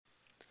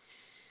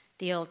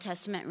The Old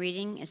Testament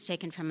reading is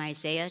taken from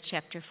Isaiah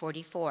chapter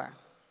 44.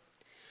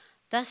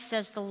 Thus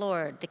says the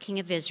Lord, the King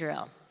of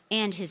Israel,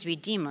 and his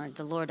Redeemer,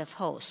 the Lord of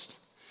hosts.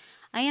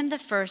 I am the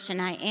first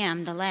and I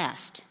am the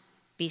last.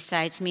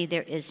 Besides me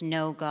there is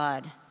no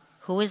God.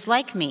 Who is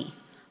like me?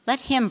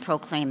 Let him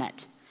proclaim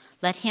it.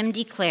 Let him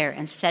declare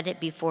and set it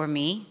before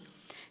me,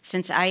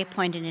 since I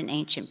appointed an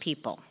ancient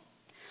people.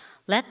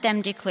 Let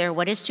them declare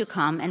what is to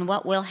come and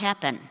what will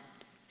happen.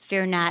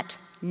 Fear not,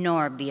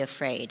 nor be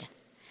afraid.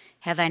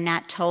 Have I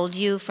not told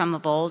you from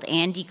of old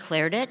and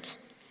declared it?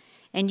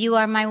 And you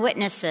are my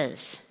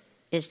witnesses.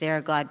 Is there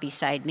a God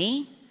beside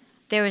me?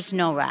 There is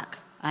no rock.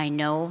 I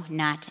know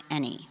not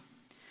any.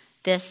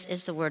 This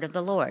is the word of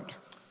the Lord.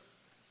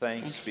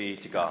 Thanks be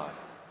to God.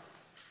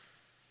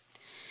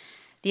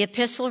 The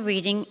epistle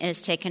reading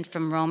is taken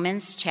from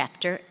Romans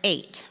chapter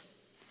 8.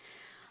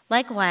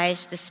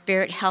 Likewise, the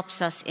Spirit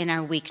helps us in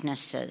our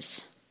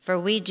weaknesses, for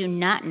we do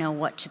not know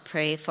what to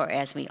pray for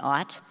as we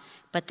ought,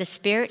 but the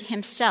Spirit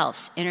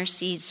himself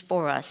intercedes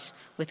for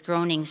us with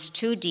groanings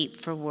too deep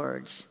for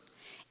words.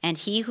 And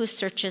he who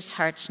searches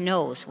hearts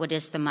knows what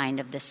is the mind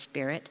of the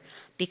Spirit,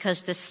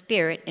 because the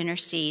Spirit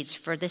intercedes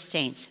for the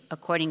saints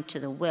according to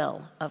the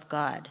will of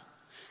God.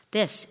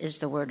 This is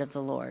the word of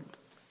the Lord.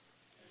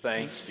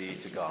 Thanks be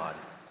to God.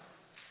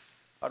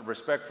 Out of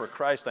respect for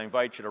Christ, I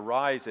invite you to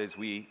rise as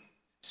we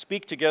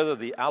speak together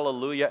the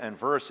Alleluia and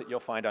verse that you'll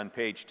find on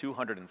page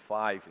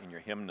 205 in your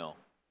hymnal.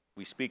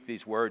 We speak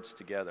these words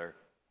together.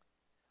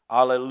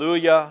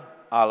 Alleluia,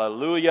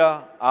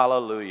 alleluia,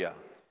 alleluia.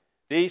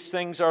 These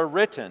things are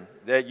written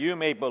that you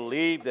may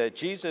believe that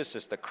Jesus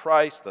is the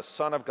Christ, the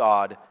Son of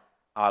God.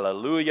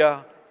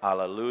 Alleluia,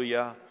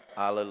 alleluia,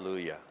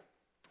 alleluia.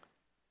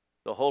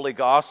 The Holy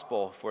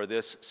Gospel for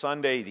this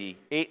Sunday, the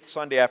 8th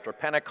Sunday after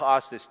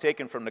Pentecost, is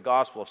taken from the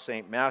Gospel of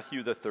St.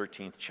 Matthew, the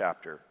 13th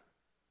chapter.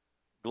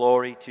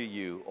 Glory to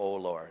you, O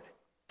Lord.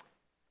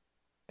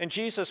 And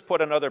Jesus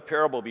put another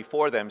parable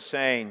before them,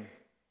 saying,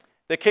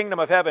 the kingdom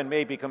of heaven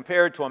may be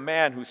compared to a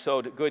man who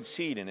sowed good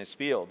seed in his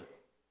field.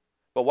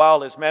 But while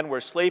his men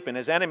were sleeping,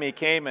 his enemy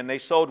came and they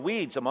sowed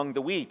weeds among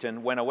the wheat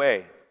and went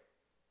away.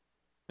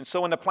 And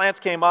so when the plants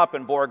came up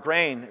and bore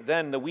grain,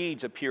 then the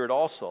weeds appeared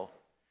also.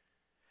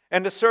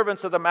 And the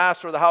servants of the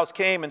master of the house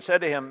came and said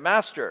to him,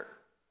 Master,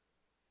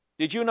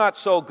 did you not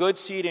sow good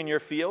seed in your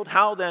field?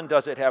 How then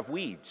does it have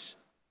weeds?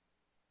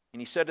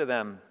 And he said to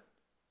them,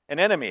 an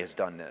enemy has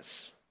done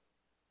this.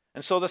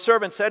 And so the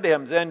servant said to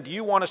him, then do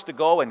you want us to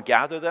go and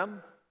gather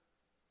them?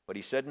 But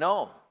he said,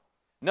 no,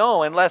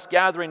 unless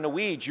gathering the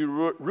weeds,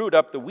 you root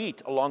up the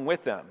wheat along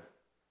with them.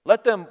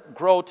 Let them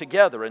grow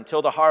together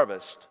until the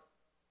harvest.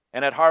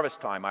 And at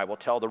harvest time I will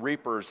tell the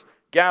reapers,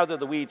 gather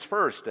the weeds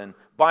first and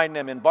bind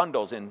them in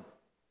bundles and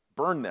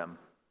burn them,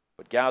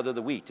 but gather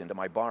the wheat into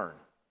my barn.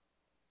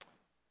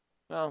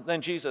 Well,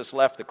 then Jesus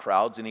left the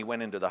crowds and he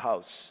went into the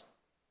house.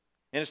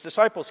 And his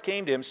disciples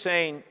came to him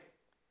saying,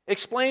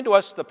 explain to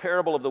us the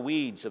parable of the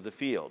weeds of the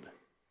field.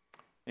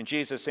 And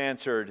Jesus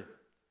answered,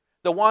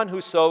 the one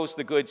who sows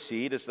the good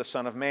seed is the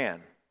Son of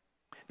Man.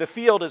 The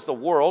field is the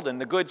world,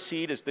 and the good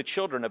seed is the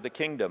children of the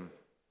kingdom.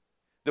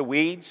 The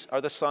weeds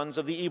are the sons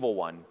of the evil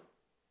one,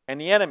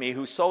 and the enemy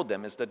who sowed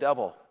them is the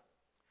devil.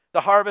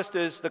 The harvest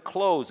is the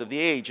close of the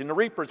age, and the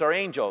reapers are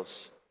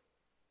angels.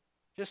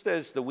 Just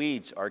as the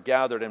weeds are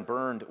gathered and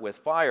burned with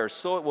fire,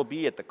 so it will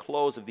be at the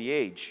close of the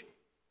age.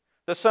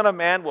 The Son of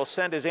Man will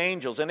send his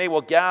angels, and they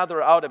will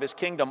gather out of his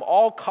kingdom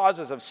all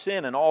causes of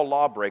sin and all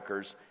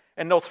lawbreakers,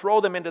 and they'll throw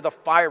them into the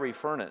fiery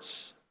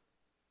furnace.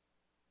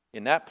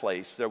 In that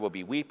place there will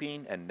be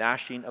weeping and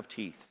gnashing of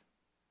teeth.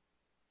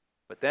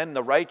 But then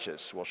the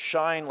righteous will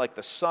shine like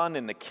the sun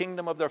in the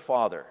kingdom of their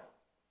Father.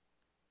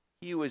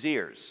 He who has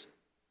ears,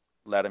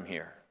 let him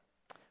hear.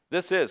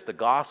 This is the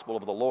gospel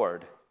of the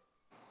Lord.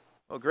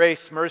 Oh,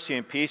 grace, mercy,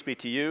 and peace be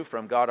to you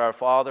from God our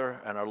Father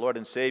and our Lord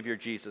and Savior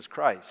Jesus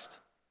Christ.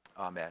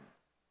 Amen.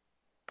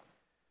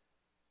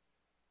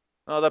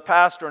 The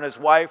pastor and his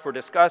wife were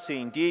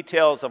discussing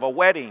details of a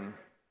wedding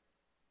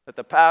that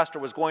the pastor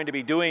was going to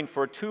be doing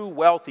for two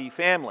wealthy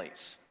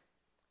families.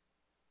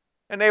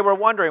 And they were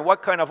wondering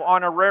what kind of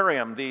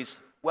honorarium these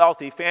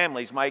wealthy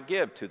families might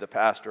give to the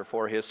pastor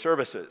for his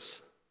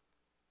services.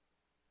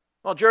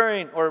 Well,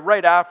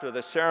 right after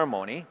the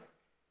ceremony,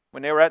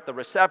 when they were at the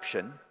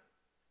reception,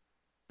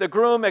 the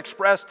groom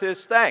expressed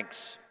his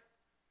thanks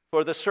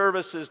for the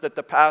services that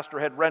the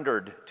pastor had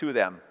rendered to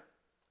them.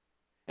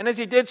 And as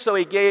he did so,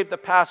 he gave the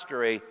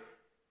pastor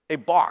a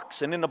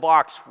box, and in the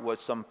box was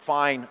some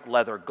fine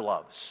leather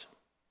gloves.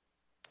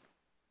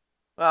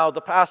 Well,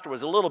 the pastor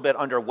was a little bit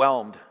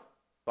underwhelmed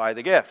by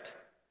the gift.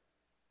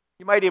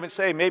 You might even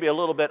say maybe a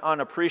little bit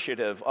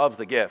unappreciative of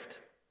the gift.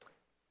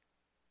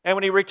 And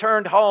when he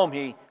returned home,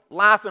 he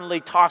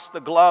laughingly tossed the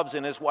gloves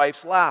in his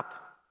wife's lap.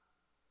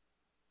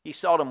 He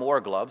seldom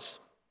wore gloves,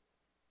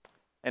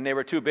 and they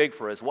were too big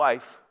for his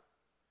wife.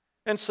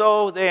 And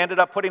so they ended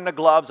up putting the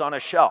gloves on a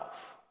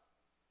shelf.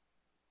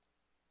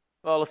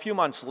 Well, a few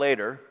months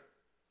later,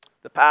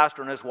 the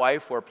pastor and his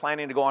wife were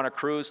planning to go on a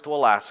cruise to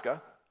Alaska,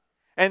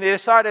 And they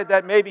decided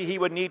that maybe he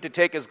would need to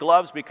take his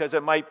gloves because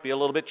it might be a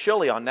little bit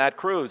chilly on that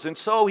cruise. And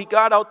so he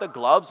got out the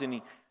gloves and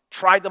he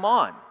tried them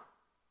on.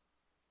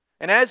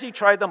 And as he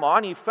tried them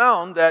on, he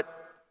found that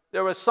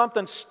there was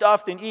something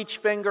stuffed in each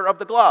finger of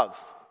the glove.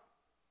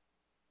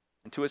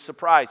 And to his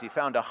surprise, he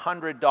found a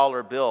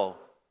 $100 bill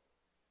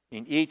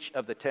in each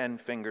of the 10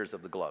 fingers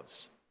of the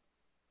gloves.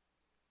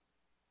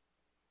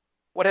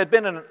 What had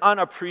been an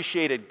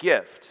unappreciated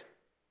gift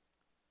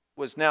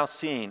was now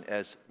seen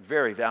as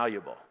very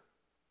valuable.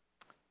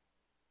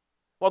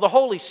 Well, the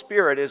Holy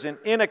Spirit is an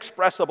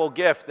inexpressible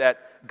gift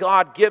that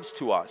God gives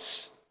to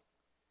us.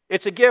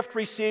 It's a gift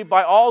received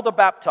by all the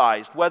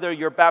baptized, whether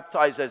you're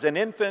baptized as an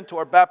infant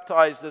or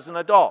baptized as an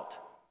adult.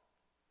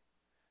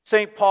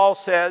 St. Paul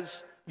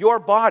says, your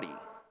body,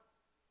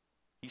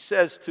 he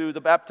says to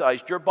the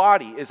baptized, your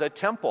body is a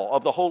temple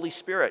of the Holy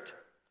Spirit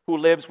who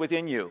lives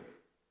within you,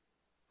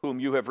 whom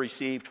you have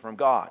received from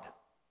God.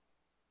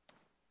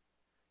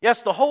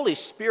 Yes, the Holy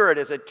Spirit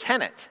is a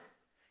tenant.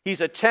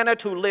 He's a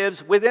tenant who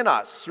lives within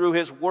us through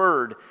his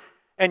word.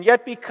 And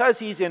yet because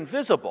he's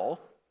invisible,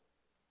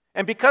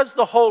 and because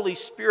the Holy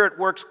Spirit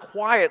works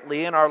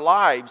quietly in our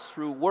lives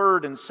through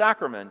word and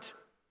sacrament,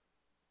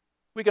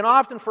 we can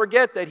often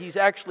forget that he's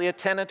actually a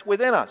tenant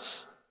within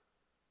us.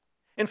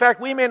 In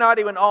fact, we may not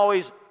even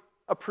always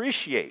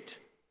appreciate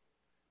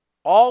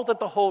all that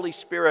the Holy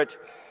Spirit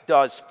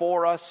does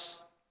for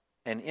us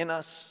and in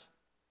us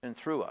and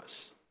through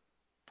us.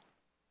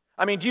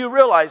 I mean, do you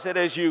realize that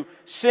as you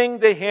sing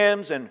the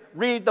hymns and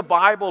read the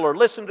Bible or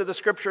listen to the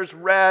scriptures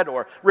read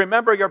or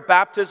remember your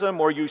baptism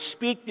or you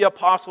speak the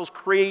Apostles'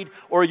 Creed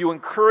or you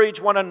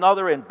encourage one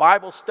another in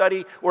Bible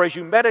study or as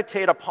you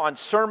meditate upon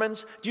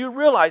sermons, do you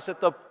realize that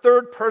the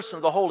third person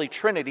of the Holy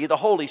Trinity, the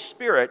Holy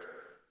Spirit,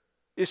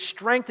 is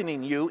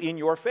strengthening you in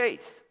your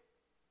faith?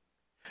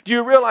 Do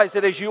you realize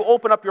that as you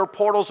open up your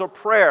portals of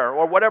prayer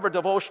or whatever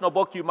devotional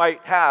book you might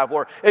have,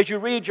 or as you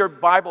read your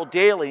Bible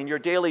daily in your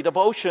daily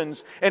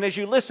devotions, and as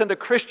you listen to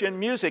Christian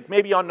music,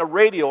 maybe on the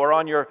radio or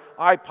on your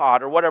iPod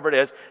or whatever it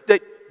is, do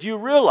you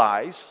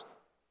realize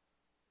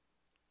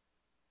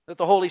that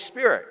the Holy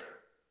Spirit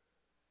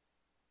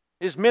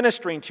is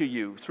ministering to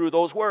you through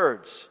those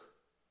words?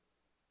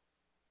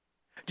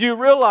 Do you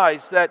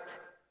realize that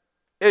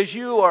as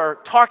you are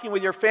talking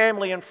with your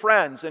family and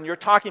friends, and you're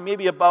talking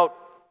maybe about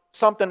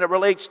something that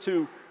relates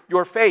to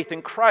your faith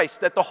in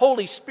Christ, that the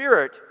Holy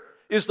Spirit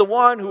is the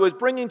one who is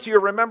bringing to your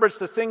remembrance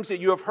the things that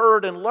you have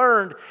heard and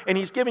learned, and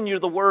he's giving you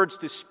the words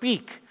to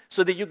speak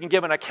so that you can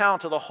give an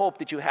account of the hope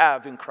that you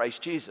have in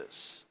Christ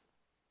Jesus?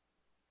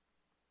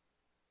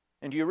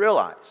 And do you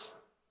realize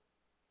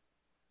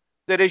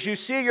that as you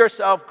see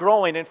yourself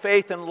growing in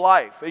faith and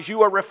life, as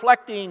you are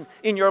reflecting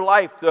in your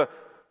life the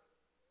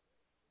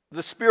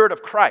Spirit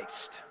of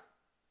Christ,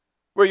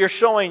 where you're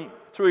showing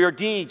through your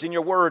deeds and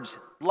your words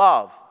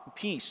love,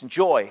 peace, and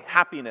joy,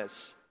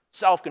 happiness,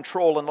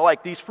 self-control, and the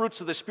like, these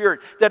fruits of the Spirit,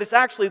 that it's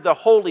actually the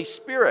Holy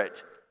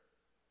Spirit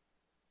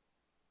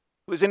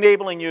who is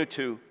enabling you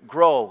to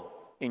grow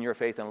in your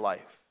faith and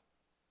life.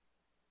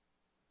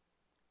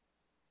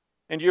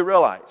 And do you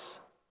realize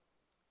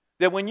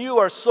that when you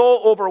are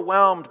so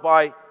overwhelmed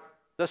by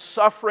the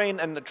suffering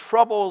and the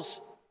troubles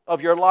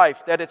of your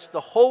life, that it's the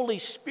Holy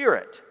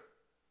Spirit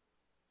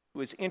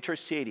who is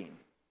interceding,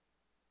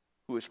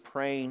 who is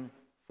praying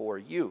for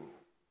you?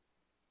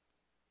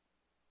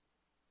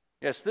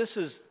 Yes, this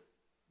is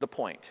the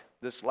point.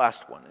 This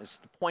last one is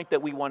the point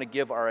that we want to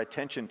give our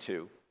attention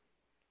to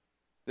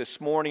this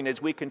morning as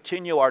we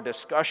continue our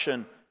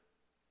discussion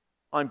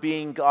on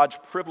being God's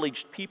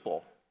privileged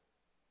people.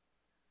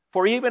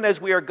 For even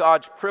as we are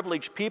God's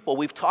privileged people,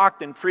 we've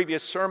talked in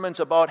previous sermons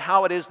about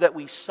how it is that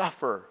we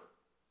suffer,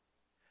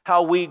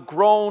 how we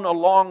groan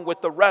along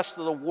with the rest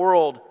of the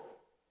world.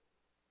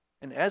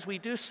 And as we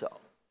do so,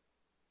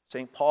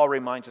 St. Paul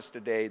reminds us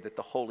today that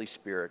the Holy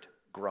Spirit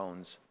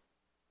groans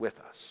with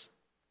us.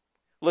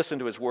 Listen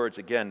to his words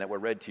again that were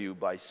read to you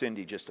by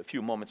Cindy just a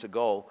few moments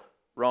ago,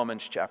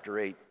 Romans chapter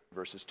 8,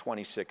 verses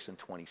 26 and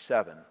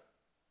 27.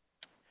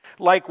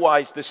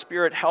 Likewise, the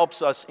Spirit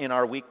helps us in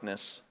our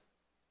weakness.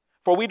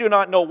 For we do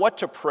not know what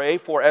to pray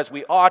for as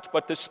we ought,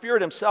 but the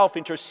Spirit himself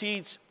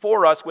intercedes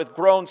for us with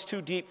groans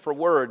too deep for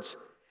words.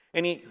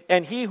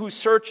 And he who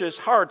searches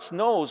hearts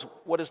knows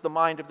what is the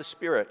mind of the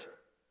Spirit,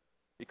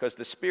 because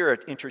the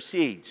Spirit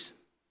intercedes.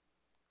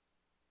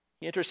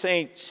 He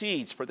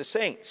intercedes for the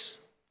saints.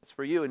 It's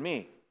for you and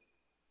me,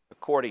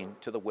 according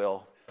to the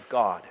will of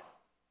God.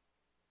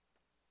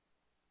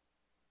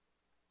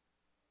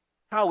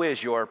 How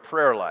is your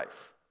prayer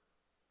life?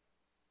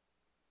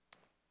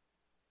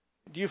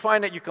 Do you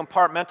find that you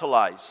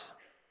compartmentalize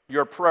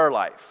your prayer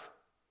life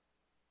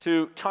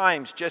to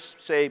times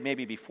just, say,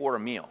 maybe before a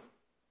meal?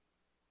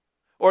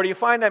 Or do you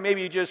find that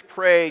maybe you just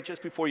pray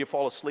just before you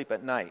fall asleep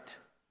at night?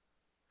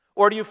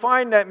 Or do you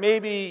find that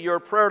maybe your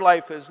prayer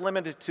life is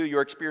limited to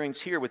your experience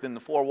here within the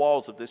four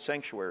walls of this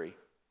sanctuary?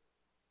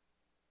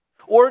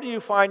 Or do you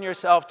find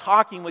yourself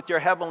talking with your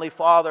Heavenly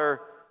Father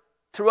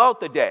throughout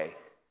the day,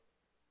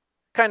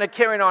 kind of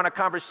carrying on a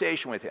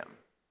conversation with him?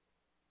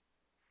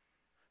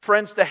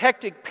 Friends, the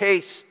hectic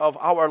pace of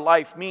our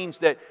life means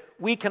that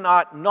we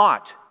cannot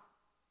not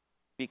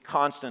be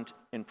constant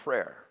in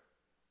prayer.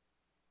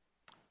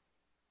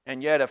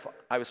 And yet, if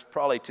I was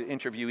probably to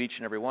interview each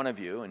and every one of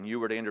you, and you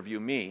were to interview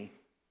me,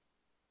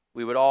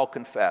 we would all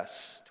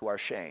confess to our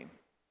shame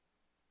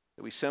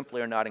that we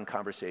simply are not in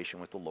conversation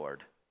with the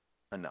Lord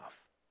enough.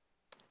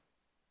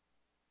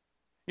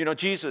 You know,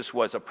 Jesus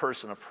was a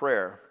person of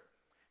prayer.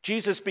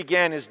 Jesus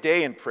began his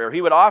day in prayer.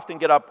 He would often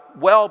get up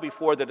well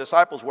before the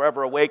disciples were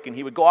ever awake, and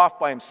he would go off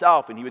by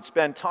himself, and he would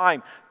spend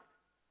time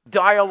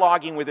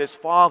dialoguing with his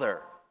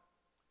Father.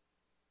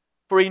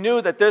 For he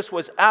knew that this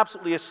was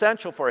absolutely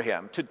essential for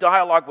him, to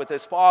dialogue with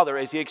his Father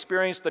as he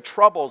experienced the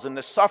troubles and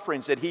the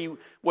sufferings that he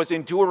was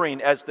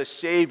enduring as the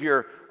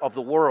Savior of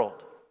the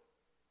world.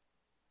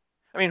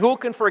 I mean, who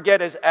can forget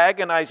his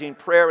agonizing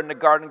prayer in the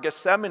Garden of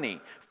Gethsemane?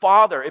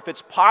 Father, if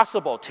it's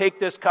possible, take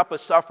this cup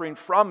of suffering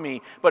from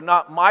me, but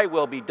not my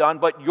will be done,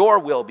 but your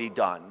will be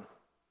done.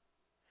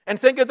 And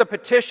think of the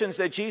petitions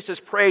that Jesus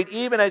prayed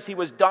even as he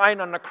was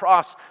dying on the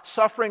cross,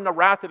 suffering the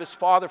wrath of his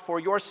Father for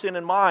your sin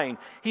and mine.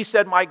 He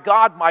said, my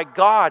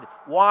God,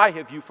 why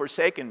have you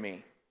forsaken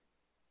me?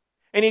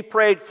 And he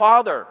prayed,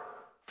 Father,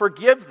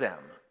 forgive them,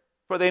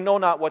 for they know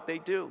not what they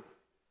do.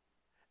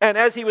 And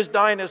as he was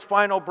dying his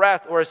final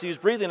breath, or as he was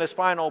breathing his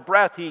final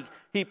breath,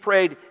 he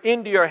prayed,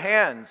 into your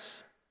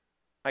hands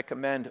I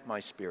commend my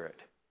spirit.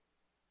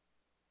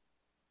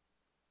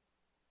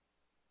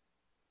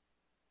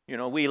 You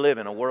know, we live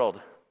in a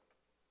world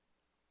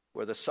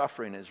where the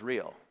suffering is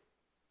real.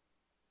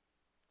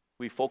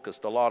 We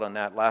focused a lot on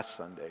that last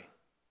Sunday.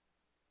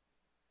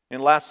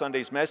 In last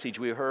Sunday's message,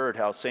 we heard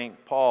how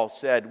St. Paul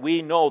said,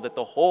 we know that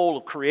the whole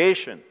of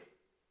creation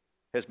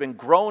has been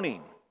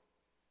groaning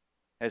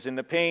as in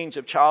the pains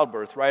of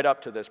childbirth right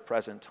up to this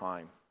present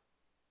time.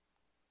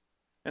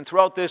 And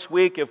throughout this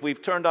week, if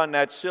we've turned on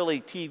that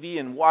silly TV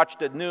and watched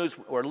the news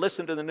or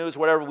listened to the news,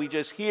 whatever, we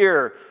just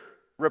hear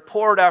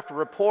report after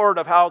report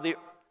of how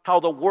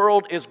the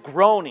world is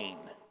groaning.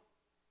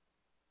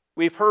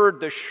 We've heard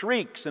the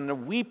shrieks and the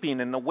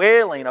weeping and the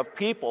wailing of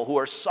people who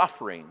are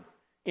suffering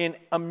in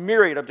a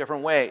myriad of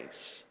different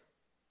ways.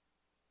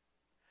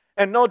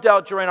 And no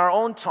doubt during our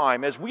own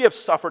time, as we have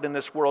suffered in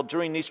this world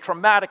during these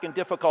traumatic and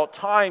difficult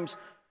times,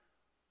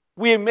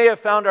 we may have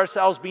found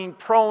ourselves being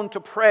prone to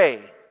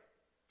pray.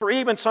 For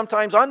even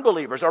sometimes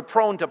unbelievers are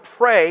prone to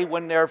pray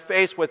when they're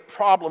faced with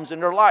problems in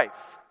their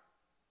life.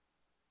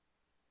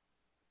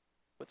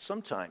 But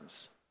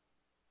sometimes,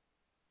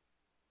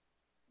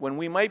 when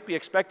we might be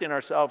expecting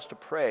ourselves to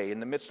pray in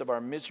the midst of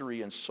our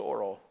misery and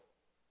sorrow,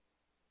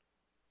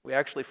 we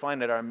actually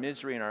find that our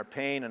misery and our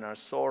pain and our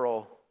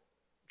sorrow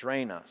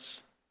drain us.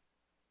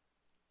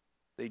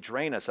 They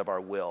drain us of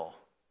our will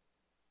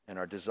and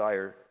our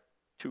desire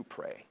to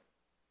pray.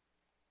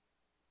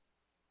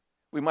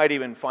 We might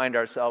even find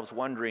ourselves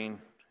wondering,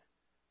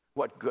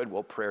 what good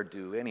will prayer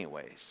do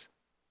anyways?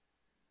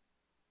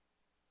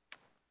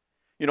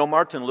 You know,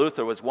 Martin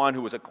Luther was one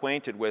who was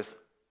acquainted with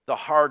the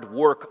hard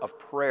work of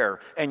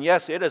prayer. And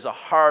yes, it is a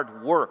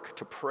hard work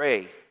to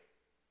pray.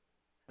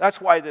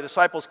 That's why the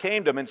disciples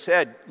came to him and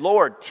said,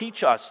 Lord,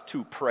 teach us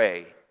to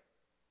pray.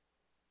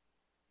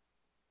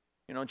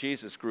 You know,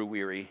 Jesus grew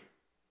weary,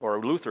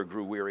 or Luther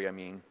grew weary,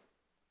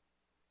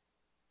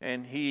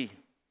 and he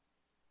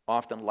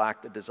often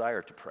lacked a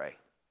desire to pray.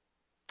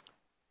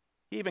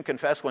 He even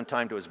confessed one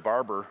time to his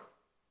barber.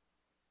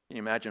 Can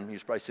you imagine? He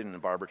was probably sitting in a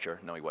barber chair.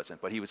 No, he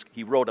wasn't. But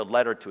he wrote a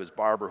letter to his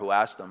barber who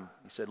asked him.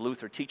 He said,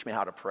 Luther, teach me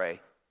how to pray.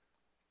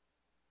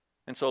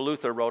 And so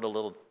Luther wrote a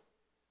little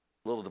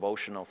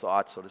devotional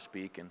thought, so to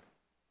speak. And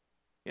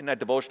in that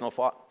devotional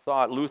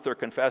thought, Luther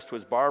confessed to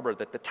his barber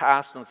that the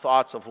tasks and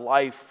thoughts of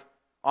life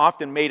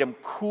often made him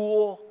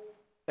cool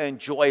and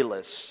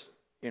joyless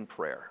in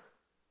prayer.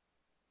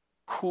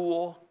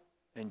 Cool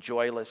and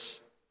joyless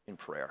in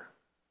prayer.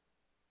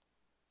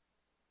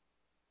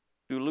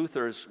 Do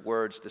Luther's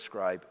words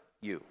describe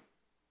you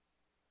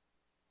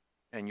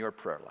and your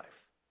prayer life?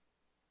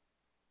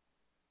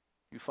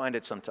 You find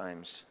it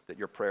sometimes that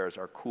your prayers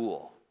are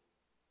cool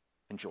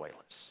and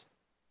joyless.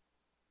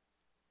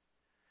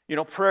 You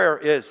know,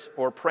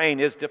 praying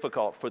is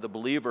difficult for the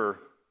believer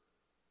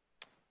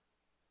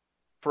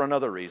for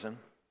another reason.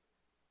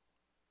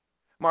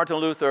 Martin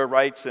Luther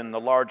writes in the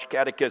Large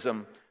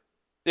Catechism,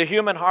 the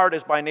human heart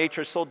is by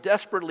nature so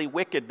desperately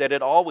wicked that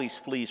it always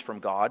flees from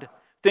God,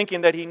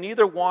 thinking that he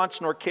neither wants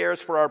nor cares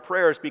for our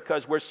prayers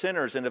because we're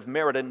sinners and have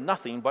merited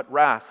nothing but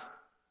wrath.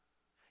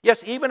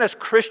 Yes, even as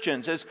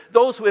Christians, as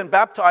those who have been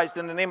baptized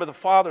in the name of the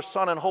Father,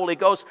 Son, and Holy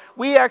Ghost,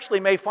 we actually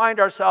may find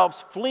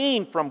ourselves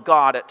fleeing from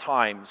God at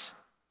times.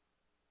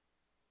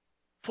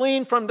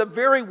 Fleeing from the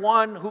very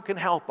one who can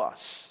help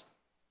us.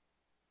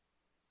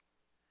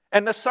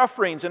 And the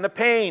sufferings and the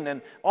pain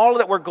and all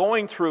that we're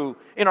going through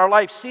in our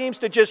life seems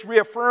to just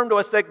reaffirm to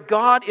us that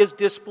God is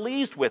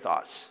displeased with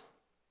us.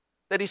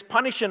 That he's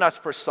punishing us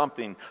for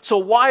something. So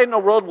why in the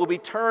world will we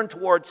turn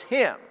towards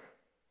him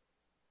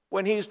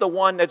when he's the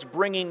one that's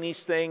bringing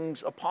these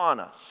things upon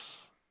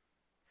us?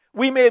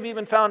 We may have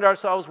even found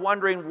ourselves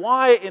wondering,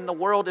 why in the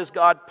world is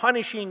God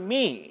punishing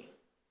me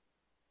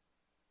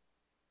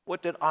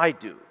What did I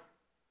do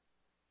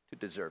to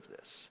deserve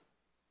this?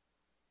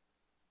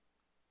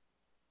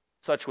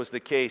 Such was the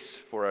case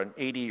for an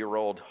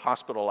 80-year-old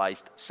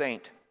hospitalized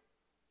saint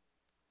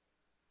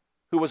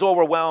who was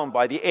overwhelmed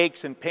by the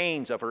aches and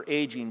pains of her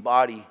aging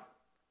body.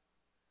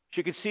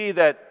 She could see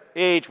that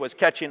age was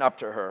catching up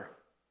to her,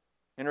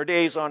 and her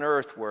days on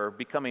earth were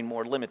becoming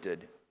more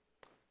limited.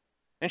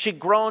 And she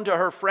groaned to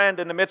her friend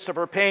in the midst of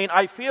her pain,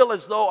 "I feel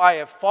as though I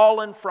have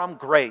fallen from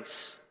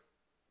grace."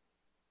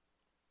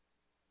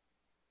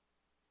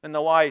 And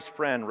the wise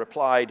friend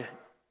replied,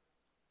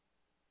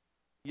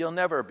 "You'll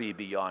never be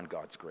beyond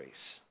God's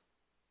grace,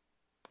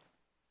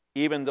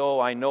 even though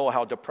I know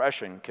how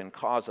depression can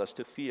cause us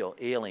to feel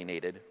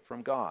alienated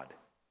from God."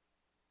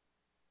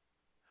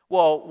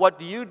 "Well, what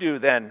do you do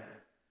then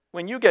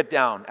when you get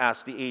down?"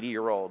 asked the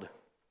 80-year-old.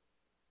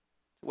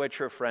 To which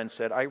her friend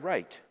said, "I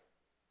write.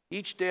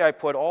 Each day I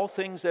put all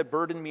things that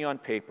burden me on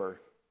paper,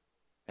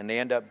 and they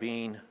end up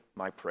being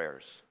my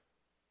prayers."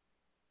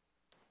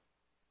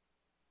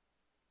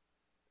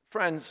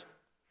 Friends,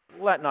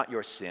 let not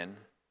your sin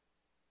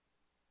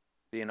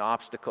be an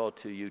obstacle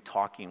to you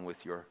talking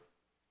with your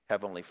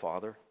Heavenly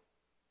Father.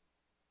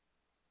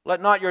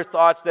 Let not your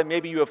thoughts that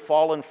maybe you have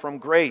fallen from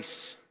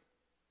grace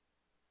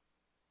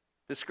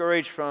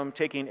discourage from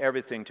taking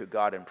everything to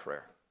God in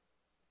prayer.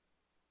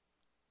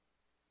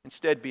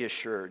 Instead, be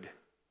assured.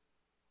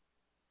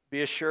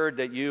 Be assured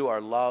that you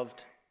are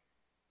loved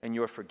and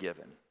you're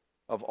forgiven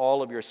of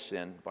all of your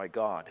sin by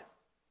God.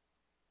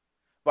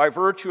 By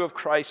virtue of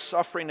Christ's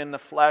suffering in the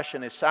flesh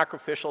and his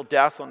sacrificial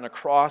death on the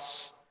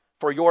cross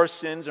for your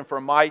sins and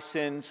for my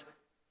sins,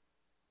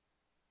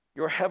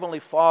 your Heavenly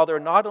Father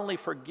not only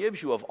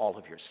forgives you of all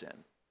of your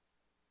sin,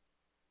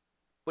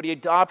 but he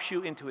adopts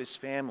you into his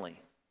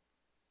family.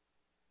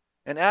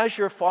 And as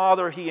your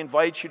Father, he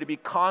invites you to be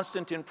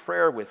constant in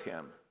prayer with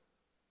him.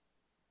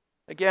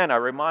 Again, I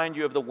remind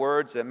you of the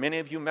words that many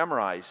of you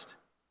memorized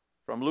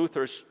from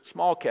Luther's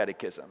small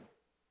catechism.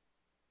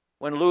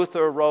 When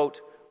Luther wrote,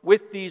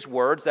 "With these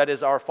words, that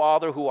is, our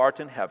Father who art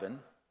in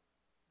heaven,"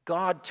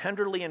 God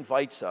tenderly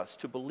invites us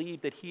to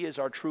believe that he is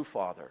our true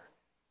Father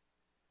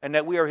and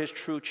that we are his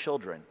true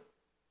children,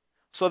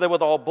 so that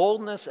with all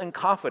boldness and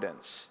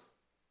confidence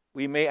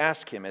we may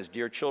ask him as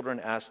dear children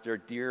ask their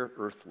dear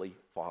earthly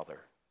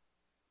Father.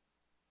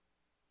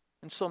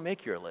 And so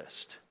make your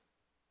list.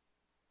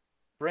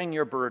 Bring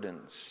your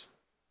burdens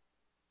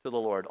to the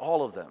Lord,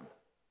 all of them.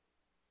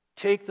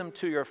 Take them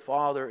to your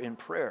Father in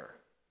prayer,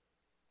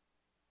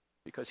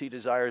 because he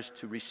desires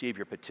to receive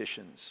your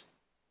petitions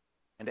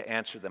and to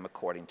answer them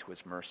according to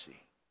his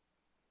mercy.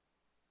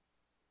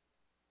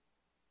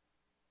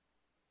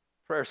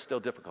 Prayer is still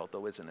difficult,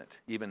 though, isn't it?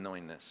 Even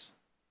knowing this.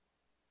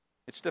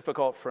 It's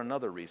difficult for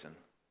another reason.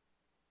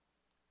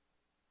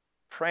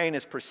 Praying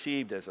is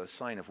perceived as a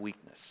sign of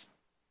weakness.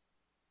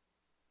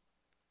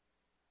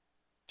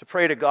 To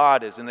pray to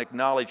God is an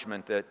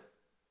acknowledgement that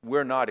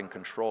we're not in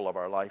control of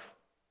our life.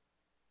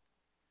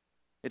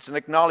 It's an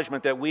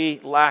acknowledgement that we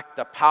lack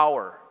the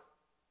power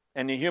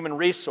and the human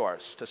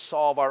resource to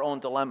solve our own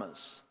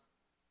dilemmas.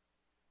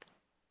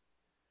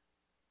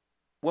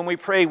 When we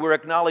pray, we're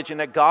acknowledging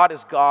that God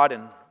is God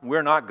and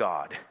we're not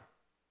God.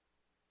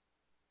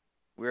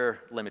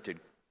 We're limited,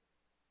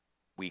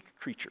 weak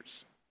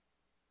creatures.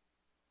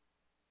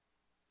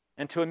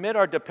 And to admit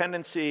our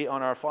dependency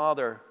on our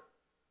Father,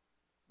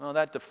 well,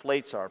 that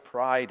deflates our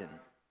pride and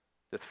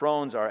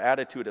dethrones our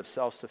attitude of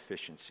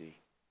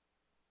self-sufficiency,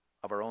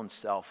 of our own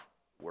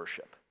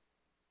self-worship.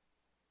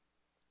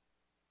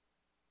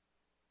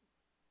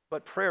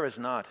 But prayer is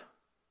not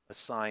a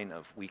sign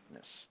of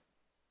weakness.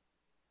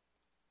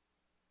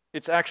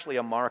 It's actually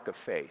a mark of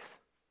faith.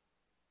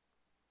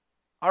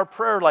 Our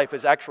prayer life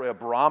is actually a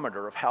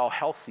barometer of how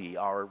healthy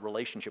our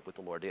relationship with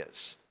the Lord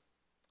is.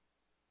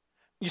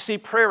 You see,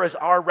 prayer is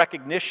our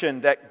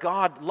recognition that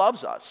God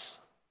loves us.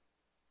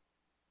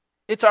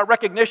 It's our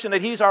recognition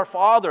that he's our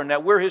Father and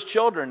that we're his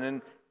children,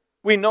 and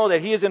we know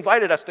that he has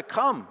invited us to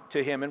come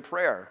to him in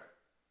prayer.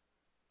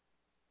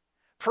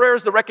 Prayer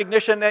is the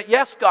recognition that,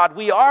 yes, God,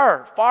 we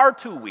are far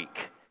too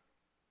weak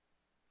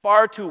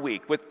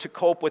to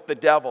cope with the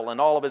devil and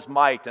all of his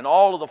might and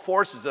all of the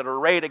forces that are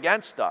arrayed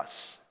against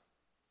us,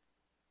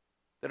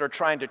 that are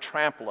trying to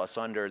trample us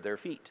under their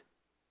feet.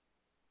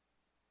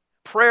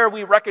 Prayer,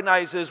 we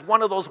recognize, is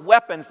one of those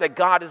weapons that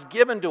God has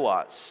given to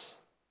us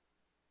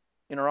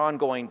in our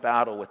ongoing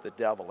battle with the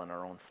devil in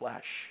our own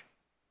flesh.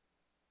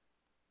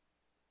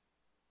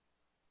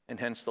 And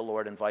hence the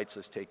Lord invites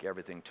us to take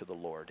everything to the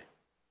Lord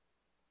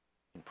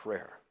in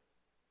prayer.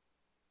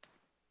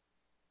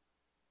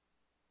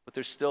 But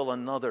there's still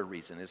another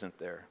reason, isn't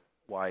there,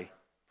 why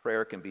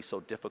prayer can be so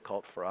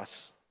difficult for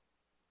us?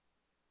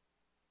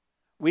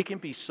 We can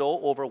be so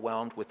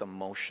overwhelmed with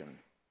emotion.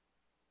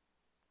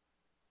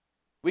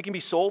 We can be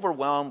so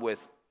overwhelmed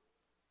with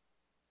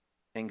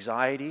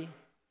anxiety,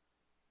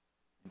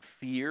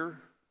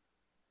 fear,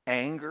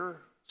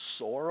 anger,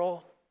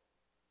 sorrow,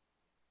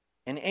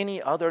 and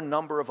any other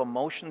number of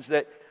emotions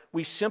that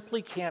we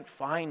simply can't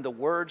find the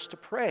words to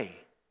pray.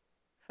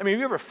 I mean, have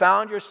you ever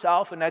found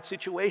yourself in that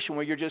situation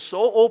where you're just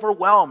so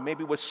overwhelmed,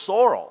 maybe with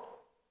sorrow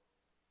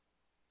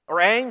or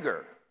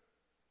anger,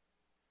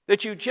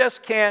 that you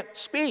just can't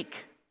speak?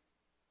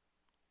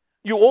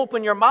 You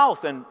open your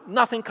mouth and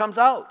nothing comes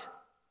out.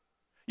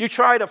 You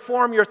try to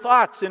form your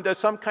thoughts into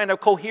some kind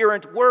of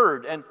coherent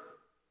word, and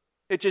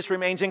it just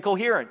remains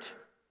incoherent.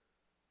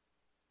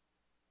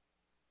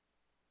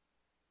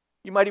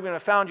 You might even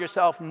have found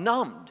yourself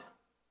numbed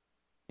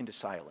into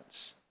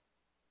silence.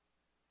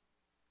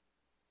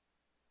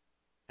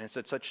 And it's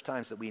at such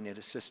times that we need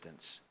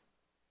assistance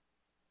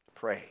to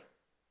pray.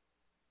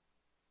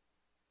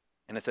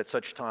 And it's at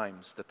such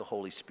times that the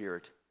Holy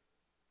Spirit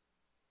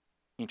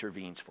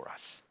intervenes for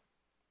us.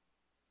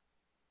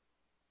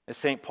 As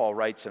St. Paul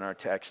writes in our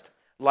text,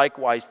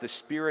 likewise the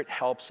Spirit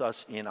helps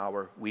us in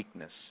our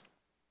weakness.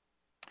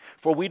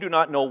 For we do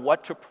not know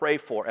what to pray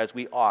for as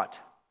we ought,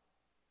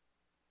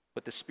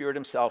 but the Spirit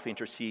himself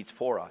intercedes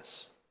for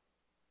us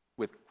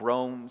with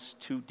groans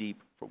too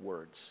deep for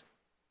words.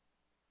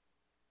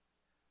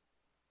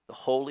 The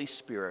Holy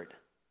Spirit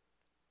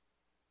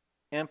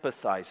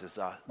empathizes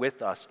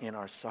with us in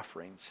our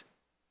sufferings.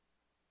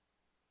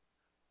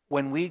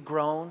 When we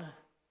groan,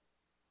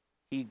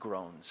 he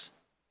groans.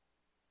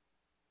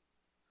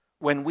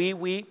 When we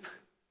weep,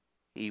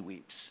 he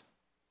weeps.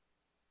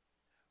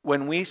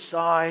 When we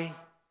sigh,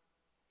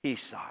 he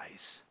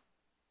sighs.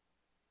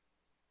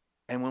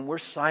 And when we're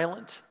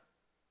silent,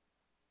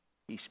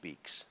 he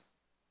speaks.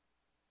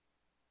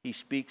 He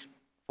speaks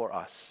for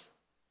us.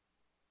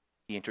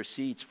 He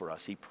intercedes for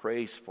us. He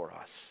prays for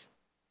us.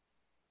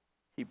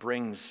 He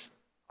brings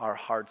our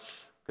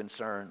heart's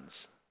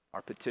concerns,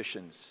 our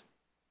petitions,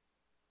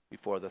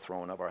 before the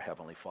throne of our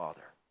Heavenly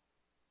Father.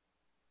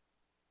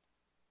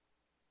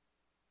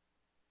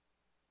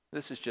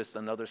 This is just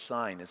another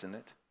sign, isn't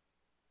it,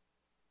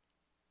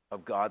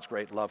 of God's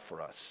great love for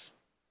us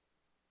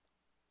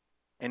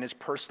and his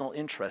personal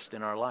interest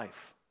in our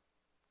life.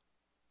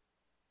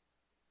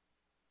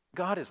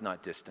 God is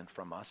not distant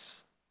from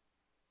us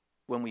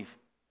when we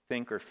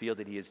think or feel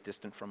that he is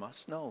distant from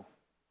us. No.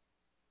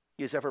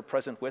 He is ever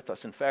present with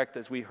us. In fact,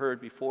 as we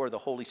heard before, the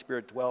Holy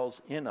Spirit dwells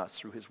in us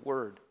through his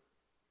word.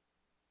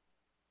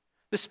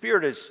 The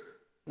Spirit is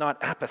not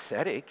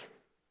apathetic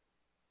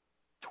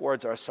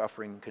towards our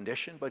suffering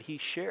condition, but he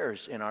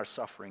shares in our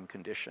suffering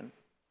condition.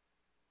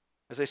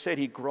 As I said,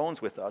 he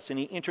groans with us and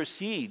he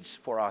intercedes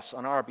for us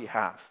on our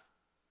behalf.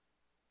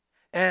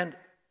 And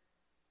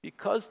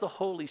because the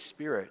Holy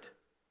Spirit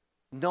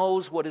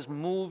knows what is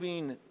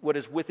moving, what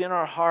is within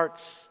our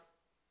hearts,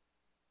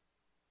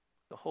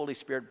 the Holy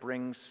Spirit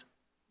brings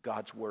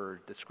God's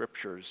word, the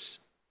scriptures,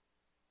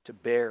 to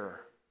bear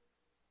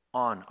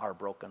on our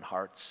broken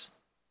hearts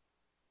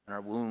and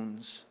our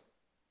wounds,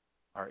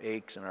 our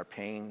aches and our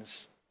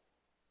pains.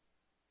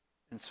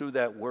 And through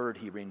that word,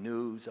 he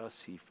renews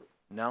us, he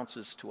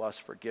announces to us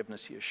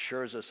forgiveness, he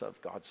assures us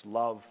of God's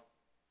love,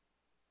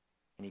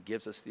 and he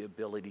gives us the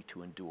ability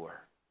to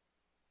endure.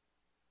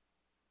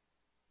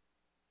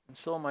 And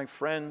so, my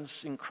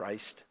friends in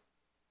Christ,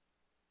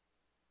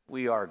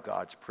 we are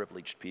God's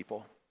privileged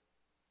people.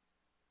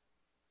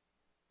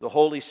 The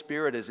Holy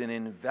Spirit is an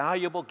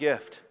invaluable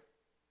gift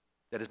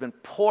that has been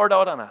poured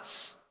out on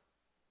us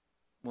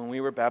when we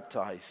were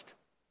baptized.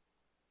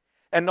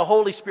 And the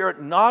Holy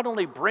Spirit not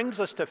only brings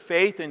us to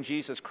faith in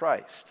Jesus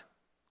Christ,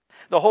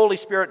 the Holy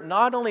Spirit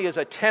not only is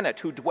a tenant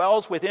who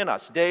dwells within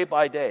us day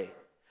by day,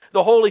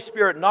 the Holy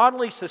Spirit not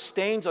only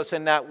sustains us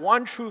in that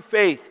one true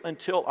faith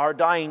until our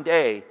dying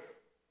day,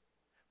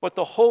 but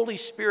the Holy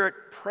Spirit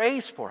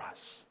prays for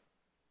us.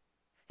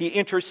 He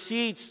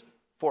intercedes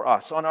for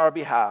us on our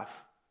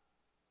behalf.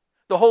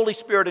 The Holy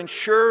Spirit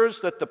ensures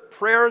that the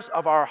prayers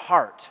of our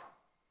heart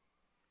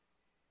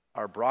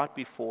are brought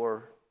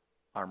before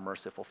our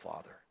merciful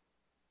Father.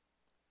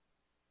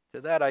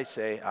 To that I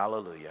say,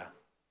 Alleluia,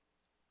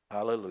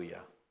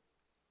 Alleluia.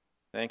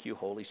 Thank you,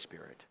 Holy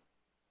Spirit.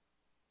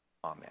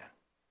 Amen.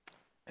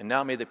 And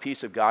now may the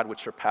peace of God,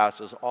 which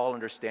surpasses all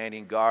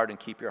understanding, guard and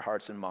keep your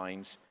hearts and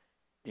minds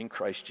in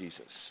Christ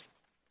Jesus.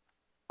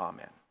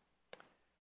 Amen.